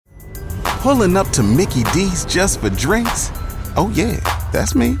Pulling up to Mickey D's just for drinks? Oh yeah,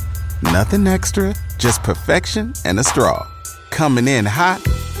 that's me. Nothing extra, just perfection and a straw. Coming in hot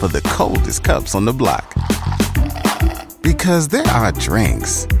for the coldest cups on the block. Because there are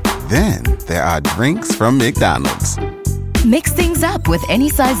drinks. Then there are drinks from McDonald's. Mix things up with any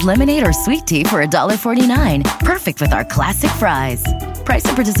size lemonade or sweet tea for $1.49. Perfect with our classic fries. Price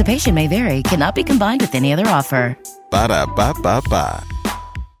and participation may vary. Cannot be combined with any other offer. Ba-da-ba-ba-ba.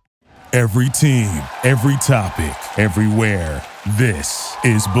 Every team, every topic, everywhere. This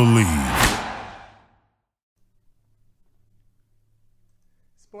is Believe.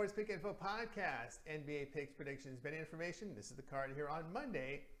 Sports Pick Info Podcast, NBA picks, predictions, betting information. This is the card here on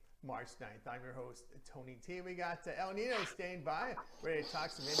Monday, March 9th. I'm your host, Tony T. We got El Nino staying by, ready to talk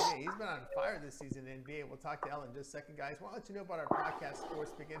some NBA. He's been on fire this season in NBA. We'll talk to El in just a second, guys. I'll let you know about our podcast,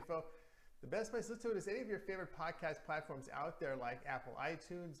 Sports Pick Info. The best place to listen to it is any of your favorite podcast platforms out there, like Apple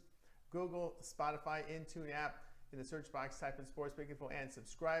iTunes, Google, Spotify, Intune app. In the search box, type in Sports Pick Info and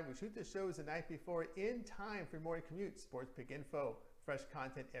subscribe. We shoot the shows the night before in time for your morning commute. Sports Pick Info, fresh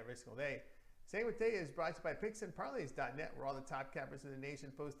content every single day. Same with Day is brought to you by PicksandParlays.net, where all the top cappers in the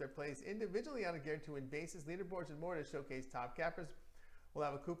nation post their plays individually on a geared to win bases, leaderboards, and more to showcase top cappers. We'll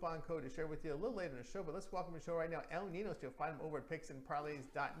have a coupon code to share with you a little later in the show, but let's welcome to the show right now El Nino. You'll find him over at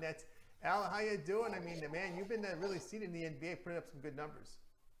PicksandParlays.net. Al, how you doing? I mean, man, you've been really seeding the NBA, putting up some good numbers.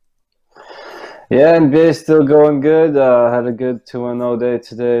 Yeah, NBA still going good. Had a good 2-0 day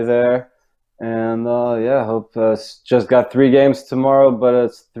today there. And, hope just got 3 games tomorrow, but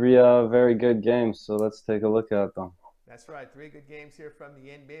it's 3 very good games. So let's take a look at them. That's right. 3 good games here from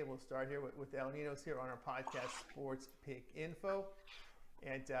the NBA. We'll start here with El Ninos here on our podcast, Sports Pick Info.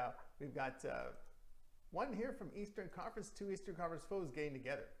 And we've got one here from Eastern Conference, 2 Eastern Conference foes getting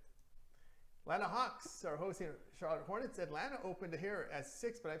together. Atlanta Hawks are hosting Charlotte Hornets. Atlanta opened here at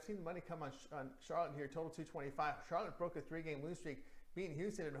 6, but I've seen the money come on Charlotte here, total 225. Charlotte broke a 3-game losing streak, beating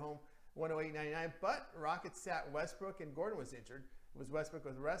Houston at home 108-99, but Rockets sat Westbrook and Gordon was injured. It was Westbrook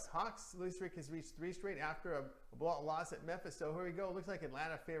with rest. Hawks losing streak has reached 3 straight after a blowout loss at Memphis. So here we go. Looks like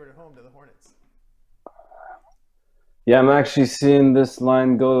Atlanta favored at home to the Hornets. Yeah, I'm actually seeing this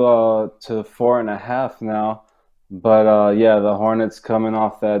line go to 4.5 now. But, the Hornets coming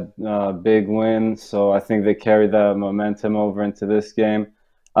off that big win, so I think they carry that momentum over into this game.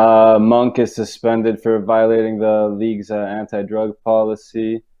 Monk is suspended for violating the league's anti-drug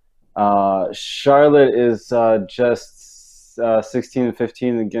policy. Charlotte is just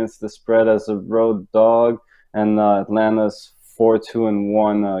 16-15 against the spread as a road dog, and Atlanta's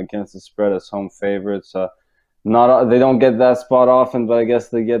 4-2-1 against the spread as home favorites. They don't get that spot often, but I guess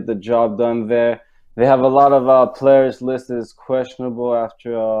they get the job done there. They have a lot of players listed as questionable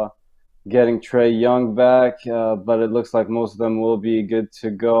after getting Trae Young back, but it looks like most of them will be good to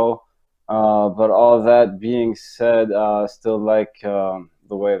go. But all that being said, still like the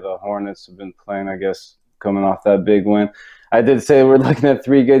way the Hornets have been playing, I guess, coming off that big win. I did say we're looking at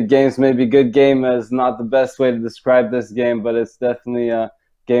 3 good games. Maybe good game is not the best way to describe this game, but it's definitely a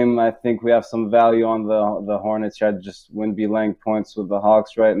game I think we have some value on the Hornets here. I just wouldn't be laying points with the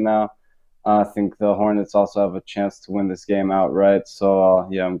Hawks right now. I think the Hornets also have a chance to win this game outright. So,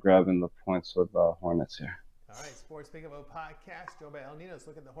 I'm grabbing the points with the Hornets here. All right, Sports Pick Info Podcast, joined by El Ninos.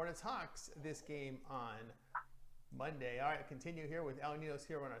 Look at the Hornets-Hawks this game on Monday. All right, continue here with El Ninos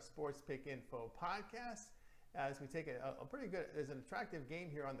here on our Sports Pick Info Podcast as we take a pretty good, there's an attractive game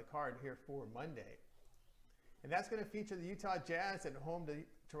here on the card here for Monday. And that's going to feature the Utah Jazz at home to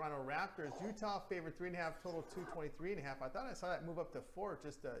Toronto Raptors. Utah favored 3.5, total 223.5. I thought I saw that move up to 4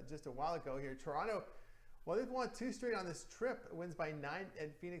 just a while ago here. Toronto, well, they've won 2 straight on this trip. Wins by 9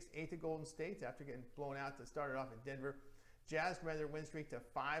 at Phoenix, 8 at Golden State after getting blown out to start it off in Denver. Jazz ran their win streak to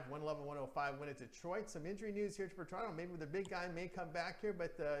 5, 111-105 win at Detroit. Some injury news here for Toronto. Maybe the big guy may come back here,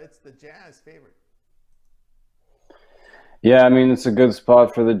 but it's the Jazz favorite. Yeah, I mean, it's a good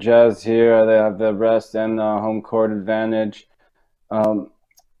spot for the Jazz here. They have the rest and home court advantage.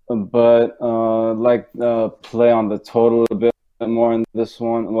 But play on the total a bit more in this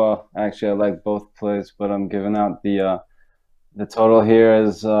one. Well, actually, I like both plays, but I'm giving out the total here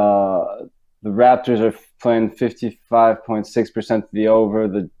is the Raptors are playing 55.6% to the over.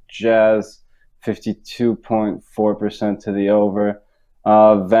 The Jazz 52.4% to the over.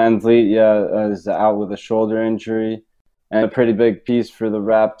 Van Vliet, is out with a shoulder injury. And a pretty big piece for the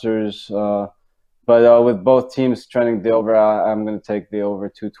Raptors. But with both teams trending the over, I'm going to take the over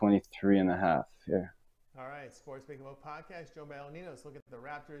 223.5 here. All right, Sports Pick Info Podcast, Joe Balaninos. Look at the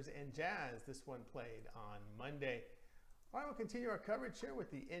Raptors and Jazz. This one played on Monday. All right, we'll continue our coverage here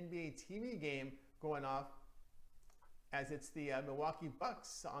with the NBA TV game going off as it's the Milwaukee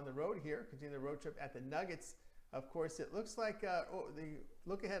Bucks on the road here, continuing the road trip at the Nuggets. Of course, it looks like the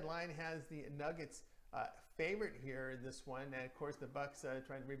look-ahead line has the Nuggets favorite here in this one, and of course the Bucks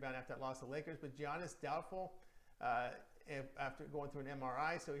trying to rebound after that loss to Lakers. But Giannis doubtful after going through an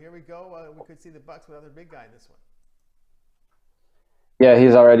MRI. So here we go. We could see the Bucks with another big guy in this one. Yeah,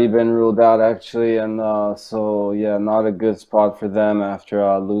 he's already been ruled out actually, and so yeah, not a good spot for them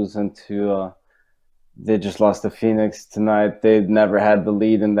after losing to. They just lost to Phoenix tonight. They'd never had the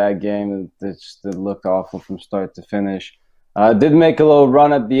lead in that game. It looked awful from start to finish. Did make a little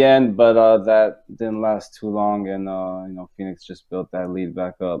run at the end, but that didn't last too long, and Phoenix just built that lead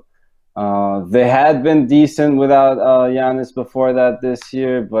back up. They had been decent without Giannis before that this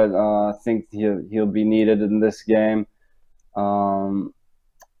year, but I think he'll be needed in this game.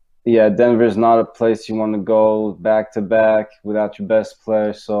 Yeah, Denver's not a place you want to go back to back without your best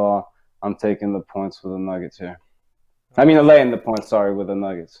player, so I'm taking the points with the Nuggets here. I mean, laying the points, sorry, with the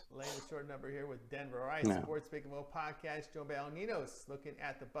Nuggets. Laying the short number here with Denver. All right, Yeah. Sports Pick and Roll podcast, joined by El Ninos, looking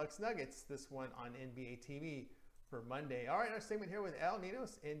at the Bucks Nuggets, this one on NBA TV for Monday. All right, our segment here with El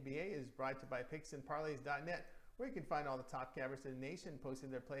Ninos, NBA, is brought to you by PicksandParlays.net, where you can find all the top cappers in the nation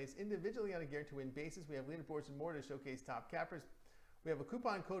posting their plays individually on a guaranteed-to-win basis. We have leaderboards and more to showcase top cappers. We have a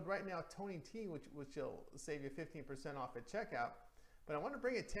coupon code right now, TonyT, which will save you 15% off at checkout. But I want to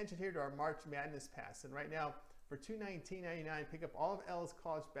bring attention here to our March Madness Pass. And right now, for $219.99, pick up all of L's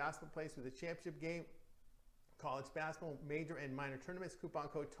college basketball plays for the championship game, college basketball major and minor tournaments. Coupon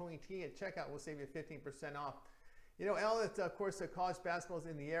code TonyT at checkout will save you 15% off. You know, L, it's, of course, college basketball is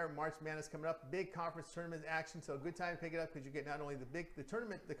in the air. March Madness coming up. Big conference tournament action, so a good time to pick it up because you get not only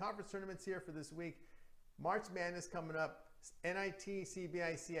the conference tournaments here for this week, March Madness coming up, NIT,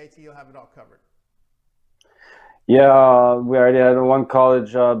 CBI, CIT, you'll have it all covered. Yeah, we already had one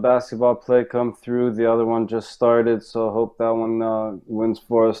college basketball play come through. The other one just started, so hope that one wins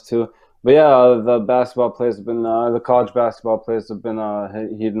for us too. But yeah, the basketball plays have been the college basketball plays have been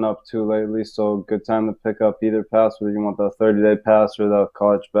heating up too lately. So good time to pick up either pass, whether you want the 30-day pass or the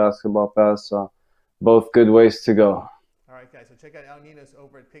college basketball pass. Both good ways to go. All right, guys. So check out El Ninos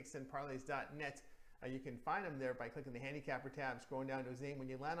over at PicksandParlays.net. You can find him there by clicking the handicapper tab, scrolling down to his name. When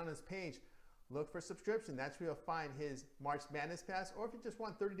you land on his page, look for subscription. That's where you'll find his March Madness Pass. Or if you just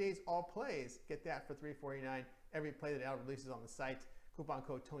want 30 days all plays, get that for $349 every play that Al releases on the site. Coupon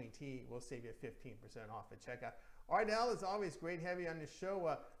code TonyT will save you 15% off at checkout. All right, Al, as always, great having you on the show.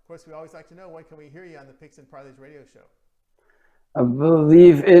 Of course, we always like to know, when can we hear you on the Picks and Parlays radio show? I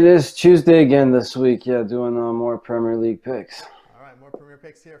believe it is Tuesday again this week. Yeah, doing more Premier League picks. All right, more Premier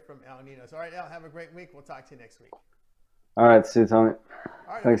Picks here from El Ninos. All right, Al, have a great week. We'll talk to you next week. All right, see you, Tony.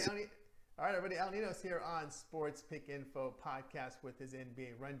 All right, Thanks. All right, everybody. El Ninos here on Sports Pick Info podcast with his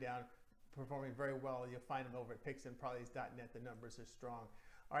NBA rundown, performing very well. You'll find him over at PicksandParlays.net. The numbers are strong.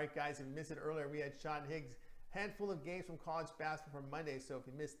 All right, guys, if you missed it earlier, we had Sean Higgs, handful of games from college basketball for Monday. So if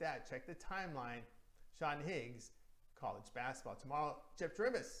you missed that, check the timeline. Sean Higgs, college basketball. Tomorrow, Jeff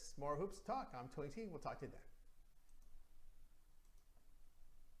Drivis, more hoops talk. I'm Tony T. We'll talk to you then.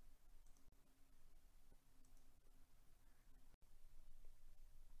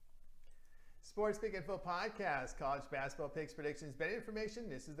 Sports Pick Info podcast, college basketball picks, predictions, betting information.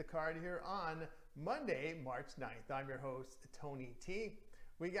 This is the card here on Monday, March 9th. I'm your host, Tony T.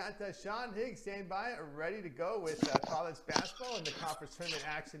 We got Sean Higgs standing by, ready to go with college basketball and the conference tournament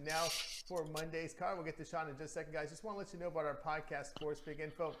action now for Monday's card. We'll get to Sean in just a second, guys. Just want to let you know about our podcast, Sports Pick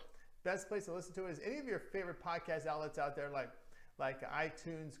Info. Best place to listen to it is any of your favorite podcast outlets out there, like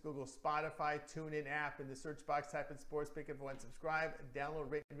iTunes, Google, Spotify, TuneIn app. In the search box, type in Sports Pick Info and subscribe. Download,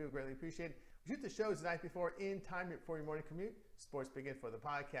 rate, review, greatly appreciate it. We shoot the shows the night before in time for your morning commute. Sports Pick Info, the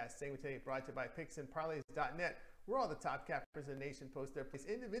podcast. Saying we today brought to you by PicksandParlays.net, where all the top cappers in the nation post their plays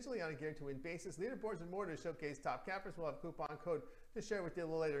individually on a guaranteed-to-win basis. Leaderboards and more to showcase top cappers. We'll have a coupon code to share with you a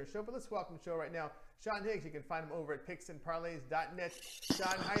little later in the show. But let's welcome the show right now, Sean Higgs. You can find him over at PicksandParlays.net.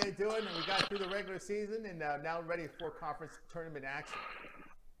 Sean, how you doing? We got through the regular season and now ready for conference tournament action.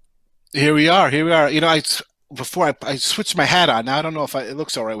 Here we are. You know, before I switched my hat on. Now I don't know if it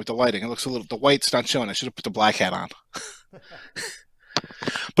looks all right with the lighting. It looks a little, the white's not showing. I should have put the black hat on.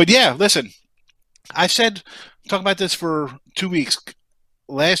 But yeah, listen, I've said, talking about this for 2 weeks.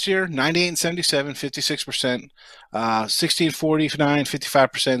 Last year, 98 and 77, 56%, 16, 49,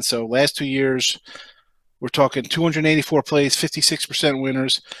 55%. So last 2 years, we're talking 284 plays, 56%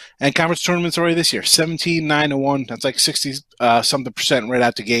 winners, and conference tournaments already this year, 17, 9-1. That's like 60 something percent right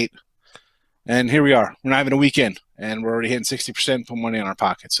out the gate. And here we are. We're not even a weekend, and we're already hitting 60%, put money in our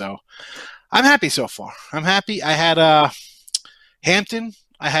pocket. So I'm happy so far. I'm happy. I had Hampton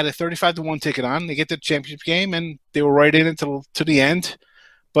I had a 35-1 ticket on. They get the championship game, and they were right in it to the end.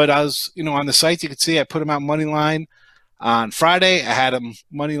 But I was, on the site, you could see I put them out money line on Friday. I had them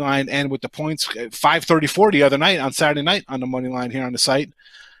money line and with the points, 534 the other night on Saturday night on the money line here on the site.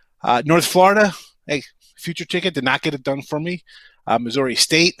 North Florida, hey, future ticket did not get it done for me. Missouri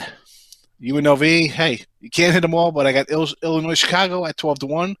State, UNLV, hey, you can't hit them all, but I got Illinois Chicago at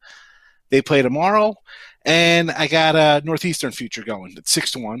 12-1. They play tomorrow. And I got a Northeastern future going at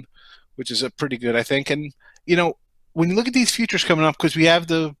 6-1, which is a pretty good, I think. And, when you look at these futures coming up, because we have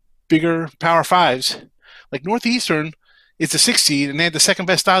the bigger Power Fives, like Northeastern is the 6th seed, and they had the second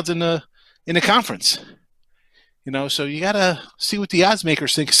best odds in the conference. So you got to see what the odds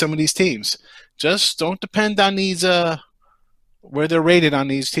makers think of some of these teams. Just don't depend on these where they're rated on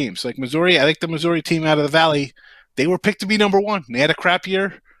these teams. Like Missouri, I think the Missouri team out of the Valley, they were picked to be number 1. They had a crap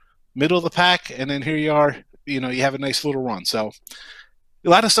year. Middle of the pack, and then here you are, you have a nice little run. So a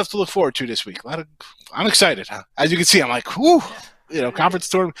lot of stuff to look forward to this week. I'm excited. As you can see, I'm like, whoo, conference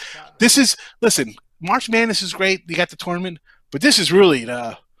tournament. Listen, March Madness is great. You got the tournament, but this is really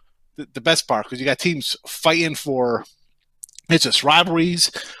the best part because you got teams fighting for, it's just rivalries,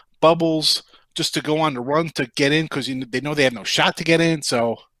 bubbles, just to go on the run to get in because they know they have no shot to get in.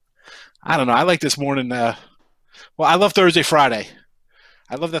 So I don't know. I like this morning. Well, I love Thursday, Friday.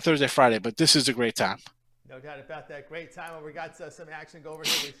 I love that Thursday, Friday, but this is a great time. No doubt about that. Great time. Well, we got some action go over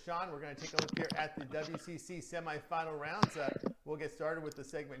here with Sean. We're going to take a look here at the WCC semifinal rounds. We'll get started with the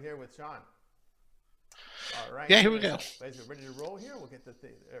segment here with Sean. All right. Yeah, here we go. Guys, we're ready to roll here. We'll get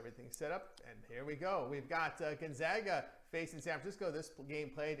everything set up, and here we go. We've got Gonzaga facing San Francisco. This game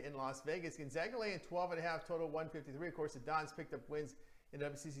played in Las Vegas. Gonzaga laying 12.5, total 153. Of course, the Dons picked up wins in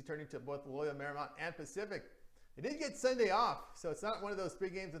WCC, turning to both Loyola Marymount and Pacific. They did get Sunday off, so it's not one of those 3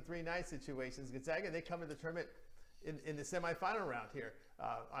 games in 3 nights situations. Gonzaga, they come to the tournament in the semifinal round here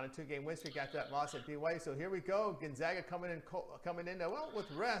on a 2-game win streak after that loss at BYU. So here we go. Gonzaga coming in with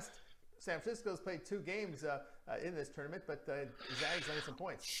rest. San Francisco's played 2 games in this tournament, but Gonzaga's laying some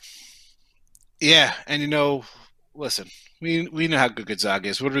points. Yeah, and listen, we know how good Gonzaga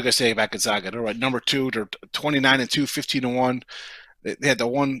is. What are we going to say about Gonzaga? They're at number 2. They're 29-2, 15-1. They had the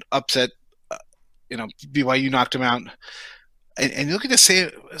one upset. BYU knocked them out. And you look at the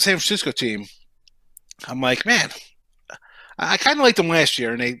San Francisco team, I'm like, man, I kind of liked them last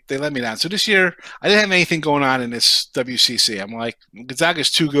year, and they let me down. So this year, I didn't have anything going on in this WCC. I'm like,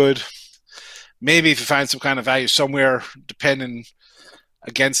 Gonzaga's too good. Maybe if you find some kind of value somewhere, depending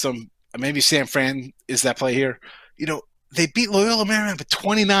against them, maybe San Fran is that play here. They beat Loyola Marymount by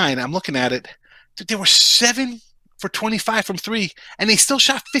 29. I'm looking at it. They were 7 for 25 from 3, and they still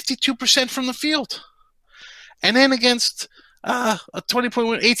shot 52% from the field. And then against a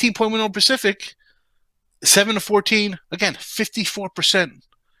 18.1 Pacific, 7-14, again, 54%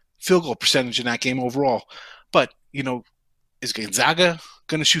 field goal percentage in that game overall. But, is Gonzaga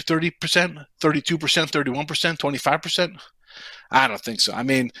going to shoot 30%, 32%, 31%, 25%? I don't think so. I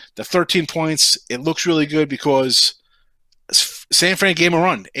mean, the 13 points, it looks really good because San Fran gave 'em a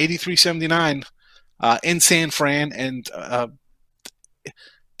run, 83-79. In San Fran, and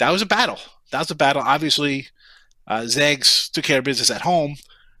that was a battle. Obviously, Zags took care of business at home.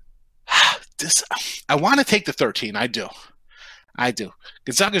 I want to take the 13. I do.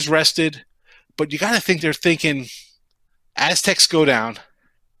 Gonzaga's rested, but you got to think they're thinking Aztecs go down.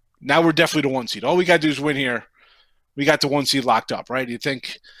 Now we're definitely the 1 seed. All we got to do is win here. We got the 1 seed locked up, right? You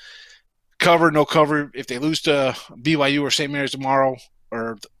think cover, no cover. If they lose to BYU or St. Mary's tomorrow,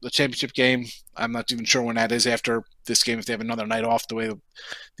 or the championship game, I'm not even sure when that is after this game, if they have another night off, the way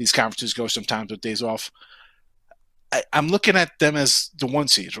these conferences go sometimes with days off. I'm looking at them as the 1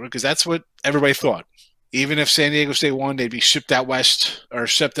 seed, right? Because that's what everybody thought. Even if San Diego State won, they'd be shipped out west or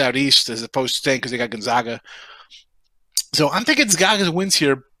shipped out east as opposed to staying because they got Gonzaga. So I'm thinking Gonzaga wins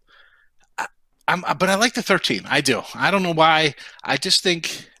here. But I like the 13. I do. I don't know why. I just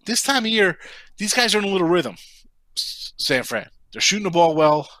think this time of year, these guys are in a little rhythm, San Fran. They're shooting the ball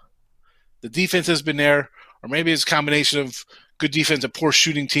well. The defense has been there. Or maybe it's a combination of good defense and poor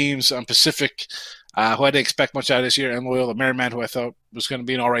shooting teams on Pacific, who I didn't expect much out of this year, and Loyola Marymount, who I thought was going to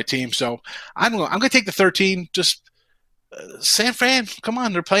be an all right team. So I'm going to take the 13. Just San Fran, come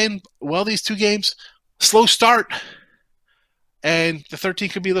on. They're playing well these 2 games. Slow start. And the 13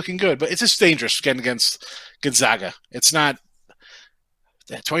 could be looking good. But it's just dangerous getting against Gonzaga. It's not –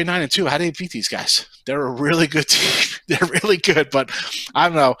 29-2. How do they beat these guys? They're a really good team. They're really good, but I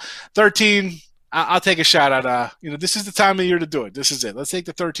don't know. 13. I'll take a shot at. This is the time of year to do it. This is it. Let's take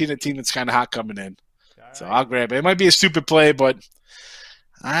the 13, a team that's kind of hot coming in. Right. So I'll grab it. It might be a stupid play, but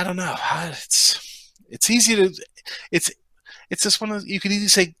I don't know. It's easy to. It's it's just one of you could easily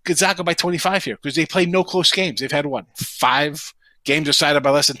say Gonzaga by 25 here because they played no close games. They've had 5 games decided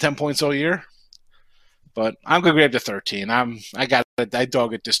by less than 10 points all year. But I'm gonna grab the 13. I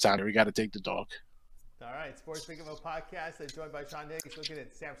dog it this time. We got to take the dog. All right, Sports Big Info Podcast. Joined by Sean Higgs, looking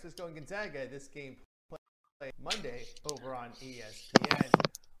at San Francisco and Gonzaga. This game played Monday over on ESPN.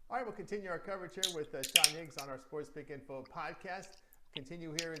 All right, we'll continue our coverage here with Sean Higgs on our Sports Big Info Podcast.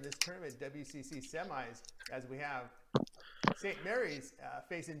 Continue here in this tournament, WCC semis, as we have St. Mary's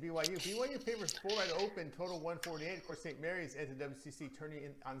facing BYU. BYU favors full right open, total 148. Of course, St. Mary's as the WCC tourney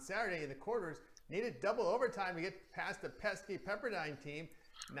on Saturday in the quarters. Needed double overtime to get past the pesky Pepperdine team.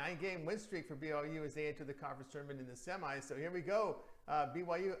 9-game win streak for BYU as they enter the conference tournament in the semis. So here we go.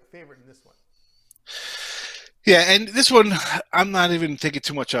 BYU favorite in this one. Yeah, and this one, I'm not even thinking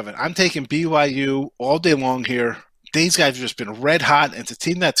too much of it. I'm taking BYU all day long here. These guys have just been red hot. It's a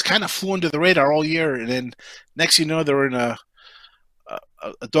team that's kind of flew under the radar all year. And then next you know, they're in a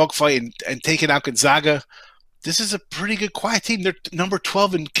dogfight and taking out Gonzaga. This is a pretty good, quiet team. They're number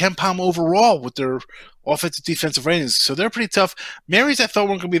 12 in KenPom overall with their offensive defensive ratings. So they're pretty tough. Mary's, I thought,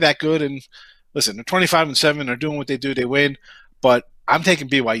 weren't going to be that good. And listen, they're 25-7. They're doing what they do. They win. But I'm taking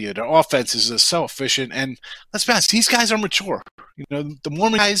BYU. Their offense is just so efficient. And let's be honest, these guys are mature. You know, the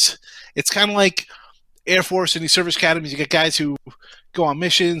Mormon guys, it's kind of like Air Force and these service academies. You get guys who go on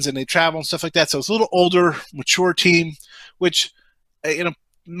missions and they travel and stuff like that. So it's a little older, mature team, which, you know,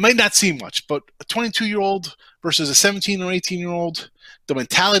 might not seem much, but a 22-year-old versus a 17 or 18-year-old, the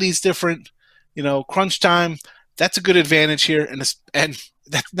mentality is different. You know, crunch time, that's a good advantage here. And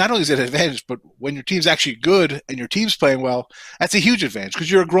that not only is it an advantage, but when your team's actually good and your team's playing well, that's a huge advantage because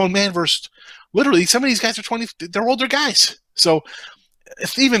you're a grown man versus literally some of these guys are 20, they're older guys. So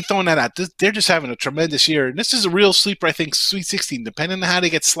if even throwing that out, they're just having a tremendous year. And this is a real sleeper, I think, Sweet 16, depending on how they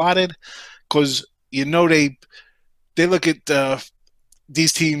get slotted, because, you know, they look at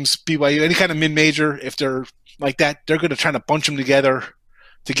these teams, BYU, any kind of mid-major, if they're like that, they're going to try to bunch them together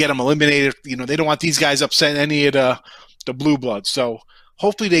to get them eliminated. You know, they don't want these guys upsetting any of the blue bloods. So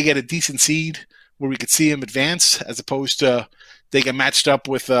hopefully they get a decent seed where we could see them advance as opposed to they get matched up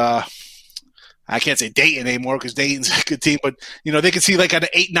with I can't say Dayton anymore because Dayton's a good team, but, you know, they could see like an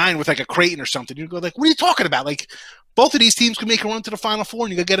 8-9 with like a Creighton or something. You go like, what are you talking about? Like, both of these teams could make a run to the Final Four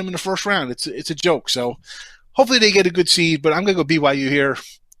and you could get them in the first round. It's a joke. So hopefully they get a good seed, but I'm going to go BYU here,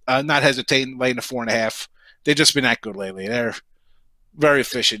 not hesitating, laying the 4.5. They've just been that good lately. They're very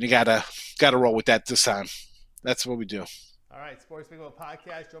efficient. You gotta roll with that this time. That's what we do. All right, Sports Big Info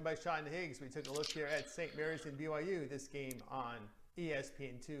Podcast, joined by Sean Higgs. We took a look here at St. Mary's and BYU, this game on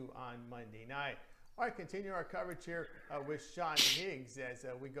ESPN2 on Monday night. All right, continue our coverage here with Sean Higgs as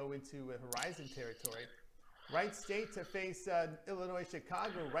we go into Horizon territory. Wright State to face Illinois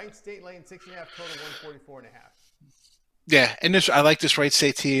Chicago. Wright State laying 6.5, total 144.5. Yeah, and I like this Wright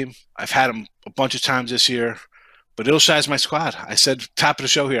State team. I've had them a bunch of times this year, but Illshire's my squad. I said top of the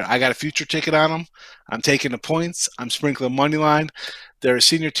show here, I got a future ticket on them. I'm taking the points. I'm sprinkling money line. They're a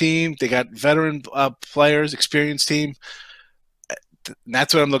senior team. They got veteran players, experienced team. And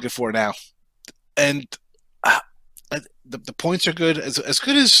that's what I'm looking for now. And the points are good, as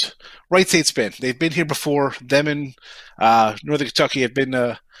good as Wright State's been. They've been here before. Them and Northern Kentucky have been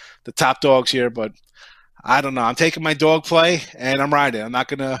the top dogs here, but I don't know. I'm taking my dog play, and I'm riding. I'm not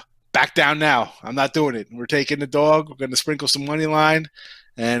going to back down now. I'm not doing it. We're taking the dog. We're going to sprinkle some money line,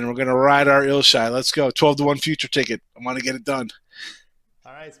 and we're going to ride our Illshire. Let's go. 12-1 future ticket. I want to get it done.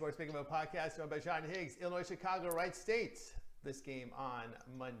 All right, Sports Big Info Podcast, joined by Sean Higgs. Illinois Chicago, Wright State. This game on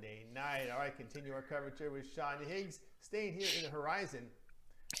Monday night. All right, continue our coverage here with Sean Higgs. Staying here in the Horizon.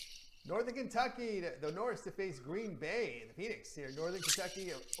 Northern Kentucky, the North to face Green Bay in the Phoenix here. Northern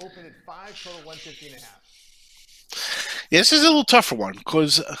Kentucky opened at 5, total 150.5. Yeah, this is a little tougher one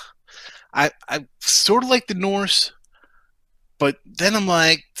because I sort of like the North, but then I'm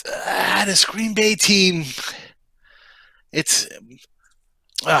like, this Green Bay team, this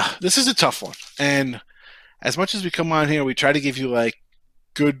is a tough one. And as much as we come on here, we try to give you like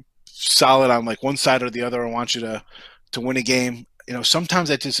good, solid on like one side or the other. I want you to win a game. You know, sometimes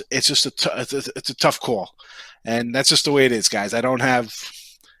it's just a tough call, and that's just the way it is, guys. I don't have.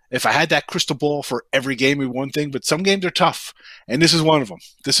 If I had that crystal ball for every game, we one thing, but some games are tough, and this is one of them.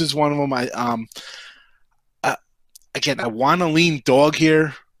 This is one of them. Again, I want to lean dog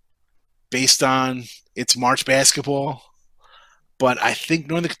here, based on it's March basketball. But I think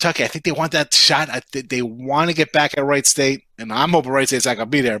Northern Kentucky, I think they want that shot. They want to get back at Wright State, and I'm hoping Wright State's not going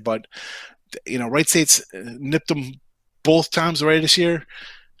to be there. But, you know, Wright State's nipped them both times already this year.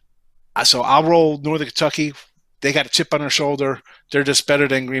 So I'll roll Northern Kentucky. They got a chip on their shoulder. They're just better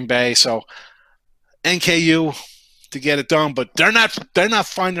than Green Bay. So NKU, to get it done, but they're not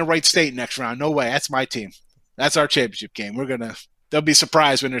finding the right state next round. No way. That's my team. That's our championship game. They'll be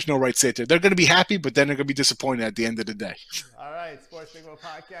surprised when there's no right state there. They're going to be happy, but then they're going to be disappointed at the end of the day. All right, Sports Big Mo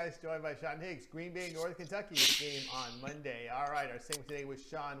Podcast, joined by Sean Higgs. Green Bay, North Kentucky game on Monday. All right, our segment today with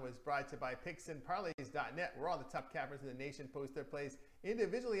Sean was brought to you by PicksandParlays.net, where all the top cappers in the nation post their plays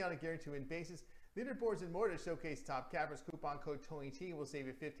individually on a guaranteed-win basis. Leaderboards and more to showcase top cappers. Coupon code TonyT will save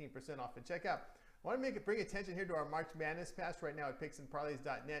you 15% off at checkout. I want to bring attention here to our March Madness Pass right now at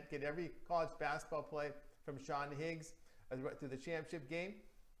PicksandParlays.net. Get every college basketball play from Sean Higgs through the championship game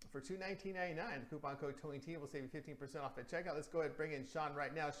for $219.99. Coupon code TonyT will save you 15% off at checkout. Let's go ahead and bring in Sean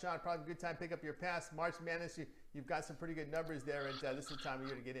right now. Sean, probably a good time to pick up your pass. March Madness, you've got some pretty good numbers there, and this is the time of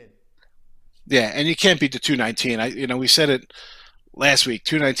year to get in. Yeah, and you can't beat the 219. We said it last week.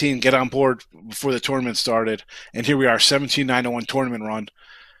 219, get on board before the tournament started, and here we are, 17-9-1 tournament run.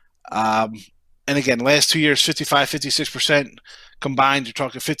 And again, last 2 years, 55, 56% combined. You're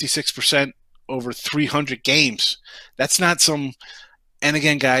talking 56% over 300 games. That's not some. And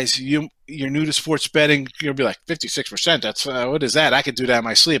again, guys, you're new to sports betting. You'll be like 56%. That's what is that? I could do that in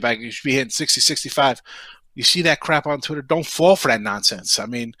my sleep. I should be hitting 60, 65. You see that crap on Twitter? Don't fall for that nonsense. I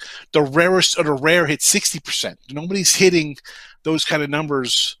mean, the rarest of the rare hit 60%. Nobody's hitting those kind of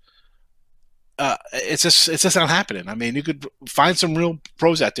numbers. It's just not happening. I mean, you could find some real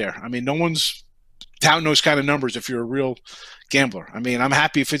pros out there. I mean, no one's touting those kind of numbers if you're a real gambler. I mean, I'm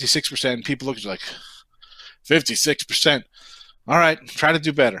happy at 56%. People look at you like 56%. All right, try to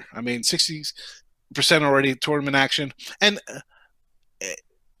do better. I mean, 60% already tournament action. And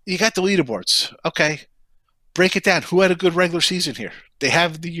you got the leaderboards. Okay, break it down. Who had a good regular season here? They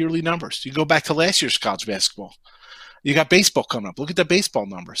have the yearly numbers. You go back to last year's college basketball. You got baseball coming up. Look at the baseball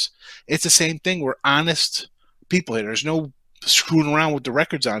numbers. It's the same thing. We're honest people here. There's no screwing around with the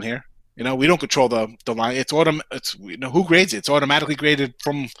records on here. We don't control the line. It's who grades it? It's automatically graded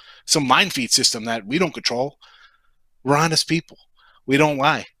from some line feed system that we don't control. We're honest people. We don't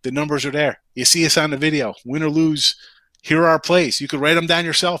lie. The numbers are there. You see us on the video. Win or lose, here are our plays. You could write them down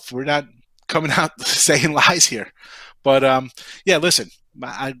yourself. We're not coming out saying lies here. But, yeah, listen, would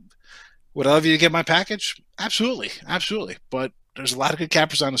I love you to get my package? Absolutely. Absolutely. But there's a lot of good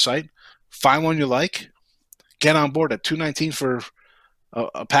cappers on the site. Find one you like. Get on board at $219 for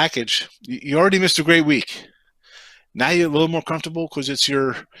a package. You already missed a great week. Now you're a little more comfortable because it's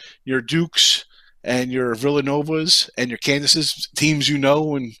your Dukes and your Villanovas and your Kansases, teams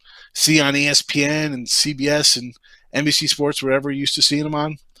and see on ESPN and CBS and NBC Sports, wherever you used to see them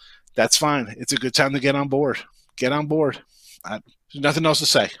on. That's fine. It's a good time to get on board. Get on board. There's nothing else to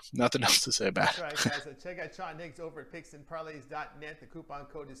say. Nothing else to say about it. That's right, guys. So check out Sean Higgs over at PicksandParlays.net. The coupon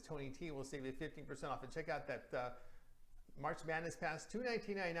code is TonyT. We'll save you 15% off. And check out that March Madness Pass,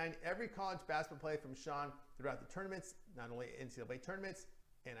 $219.99. Every college basketball play from Sean throughout the tournaments, not only NCAA tournaments,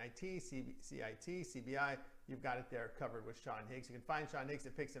 NIT, CIT, CBI. You've got it there covered with Sean Higgs. You can find Sean Higgs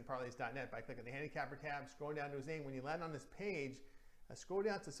at PicksandParlays.net by clicking the handicapper tab, scrolling down to his name. When you land on this page, scroll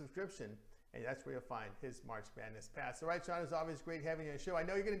down to subscription, and that's where you'll find his March Madness Pass. All right, Sean, it's always great having you on the show. I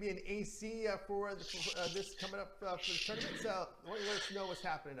know you're going to be in AC for this coming up for the tournament, so why don't you let us know what's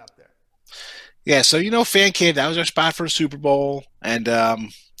happening up there? Yeah, so Fan Cave, that was our spot for the Super Bowl, and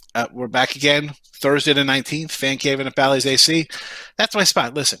we're back again Thursday the 19th, Fan Cave in the Bally's AC. That's my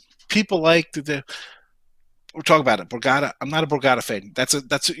spot. Listen, people like we're talking about it. Borgata. I'm not a Borgata fan.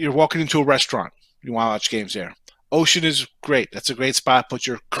 That's you're walking into a restaurant. You want to watch games there. Ocean is great. That's a great spot, but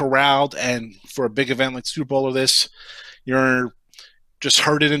you're corralled, and for a big event like Super Bowl or this, you're just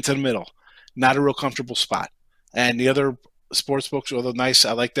herded into the middle. Not a real comfortable spot. And the other sports books, although nice,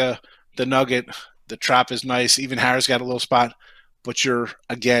 I like the Nugget. The Trop is nice. Even Harris got a little spot, but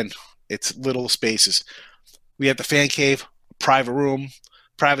it's little spaces. We have the Fan Cave, private room,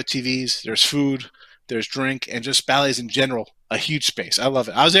 private TVs. There's food, there's drink, and just Bally's in general, a huge space. I love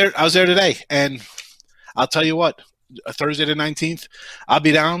it. I was there today, and I'll tell you what, Thursday the 19th, I'll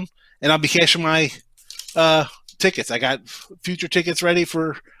be down, and I'll be cashing my tickets. I got future tickets ready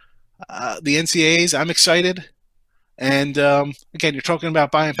for the NCAAs. I'm excited. And, again, you're talking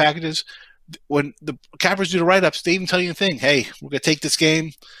about buying packages. When the cappers do the write-ups, they even tell you a thing. Hey, we're going to take this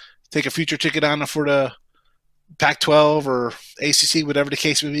game, take a future ticket on for the Pac-12 or ACC, whatever the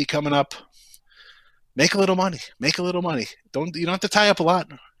case may be coming up. Make a little money. You don't have to tie up a lot.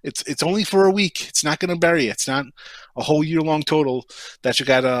 It's only for a week. It's not going to bury you. It's not a whole year-long total that you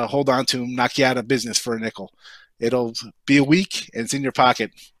got to hold on to and knock you out of business for a nickel. It'll be a week, and it's in your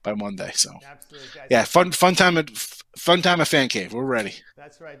pocket by Monday. So, absolutely, guys. Yeah, fun time at Fan Cave. We're ready.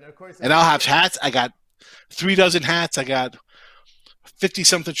 That's right. And of course, I'll have hats. I got 36 hats. I got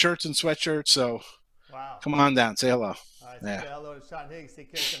 50-something shirts and sweatshirts. So Wow. Come on down. Say hello. All right, say hello to Sean Higgs.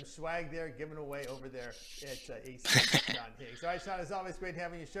 Take care of some swag there, giving away over there at AC Sean Higgs. All right, Sean, it's always great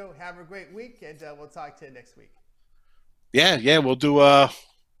having you show. Have a great week, and we'll talk to you next week. Yeah, we'll do.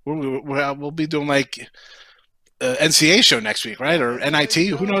 We'll be doing like NCAA show next week, right? Or NIT?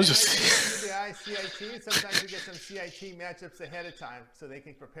 Who knows? CIT. Sometimes we get some CIT matchups ahead of time, so they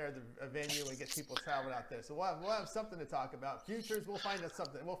can prepare the venue and get people traveling out there. So we'll have something to talk about. Futures, we'll find out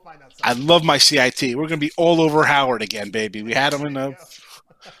something. I love my CIT. We're going to be all over Howard again, baby. We had them in the.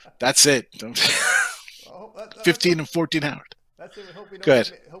 That's it. 15 and 14 Howard. That's it. Hope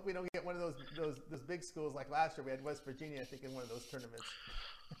we don't get one of those big schools like last year. We had West Virginia, I think, in one of those tournaments.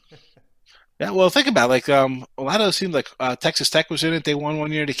 Yeah, well, think about it. Like a lot of those teams, like Texas Tech was in it. They won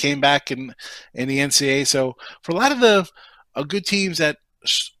one year. They came back in the NCAA. So for a lot of the good teams that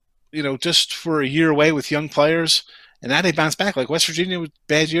just for a year away with young players, and now they bounce back. Like West Virginia was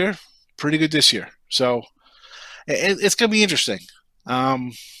bad year, pretty good this year. So it's going to be interesting.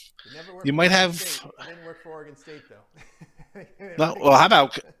 You might have. It didn't work for Oregon State though. No, well, how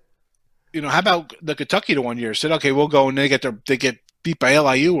about the Kentucky the one year said, okay, we'll go, and they get beat by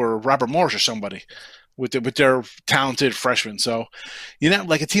LIU or Robert Morris or somebody with their talented freshmen. So,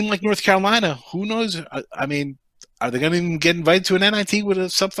 like a team like North Carolina, who knows? I mean, are they going to even get invited to an NIT with a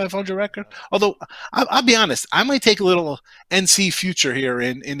sub 500 record? Although, I'll be honest, I might take a little NC future here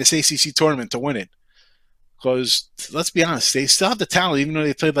in this ACC tournament to win it. Because, let's be honest, they still have the talent, even though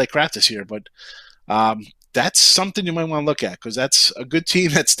they played like crap this year. But that's something you might want to look at, because that's a good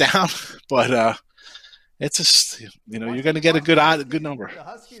team that's down. But it's just, you're going to get a good number. The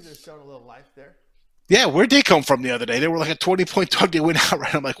Huskies are showing a little life there. Yeah, where'd they come from the other day? They were like a 20-point dog. They went out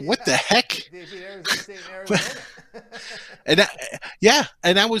right. I'm like, what the heck? They beat Arizona State and Arizona.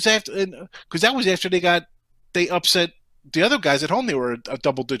 and that was after they upset the other guys at home. They were a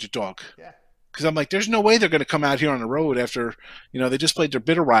double-digit dog. Yeah. Because I'm like, there's no way they're going to come out here on the road after, they just played their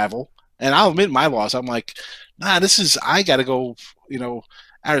bitter rival. And I'll admit my loss. I'm like, I got to go,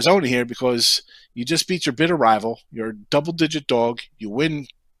 Arizona here, because you just beat your bitter rival. You're a double-digit dog. You win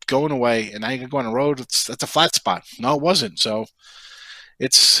going away, and now you go on the road. That's a flat spot. No, it wasn't. So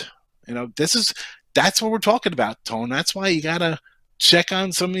it's, that's what we're talking about, Tone. That's why you got to check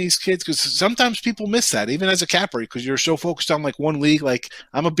on some of these kids, because sometimes people miss that, even as a capper, because you're so focused on like one league. Like,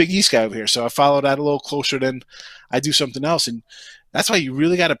 I'm a Big East guy over here, so I follow that a little closer than I do something else. And that's why you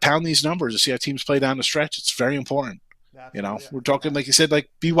really got to pound these numbers to see how teams play down the stretch. It's very important. We're talking, like you said, like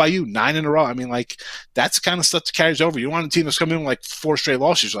BYU, 9 in a row. I mean, like, that's the kind of stuff that carries over. You want a team that's coming in with like 4 straight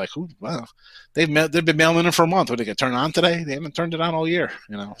losses. You're like, ooh, wow, they've been mailing in for a month. When they get turned on today, they haven't turned it on all year.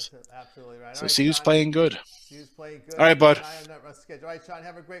 Absolutely right. So see who's playing good. All right, bud. All right, Sean,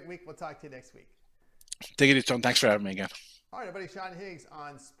 have a great week. We'll talk to you next week. Take it easy, Tone. Thanks for having me again. All right, everybody. Sean Higgs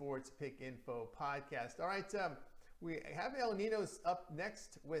on Sports Pick Info Podcast. All right, we have El Nino's up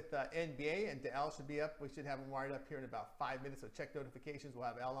next with NBA, and Al should be up. We should have him wired up here in about 5 minutes, so check notifications. We'll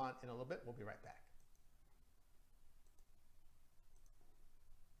have Al on in a little bit. We'll be right back.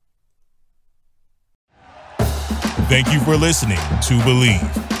 Thank you for listening to Believe.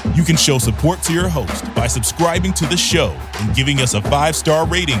 You can show support to your host by subscribing to the show and giving us a 5-star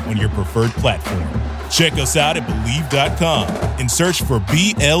rating on your preferred platform. Check us out at Believe.com and search for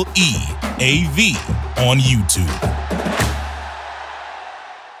BLEAV on YouTube.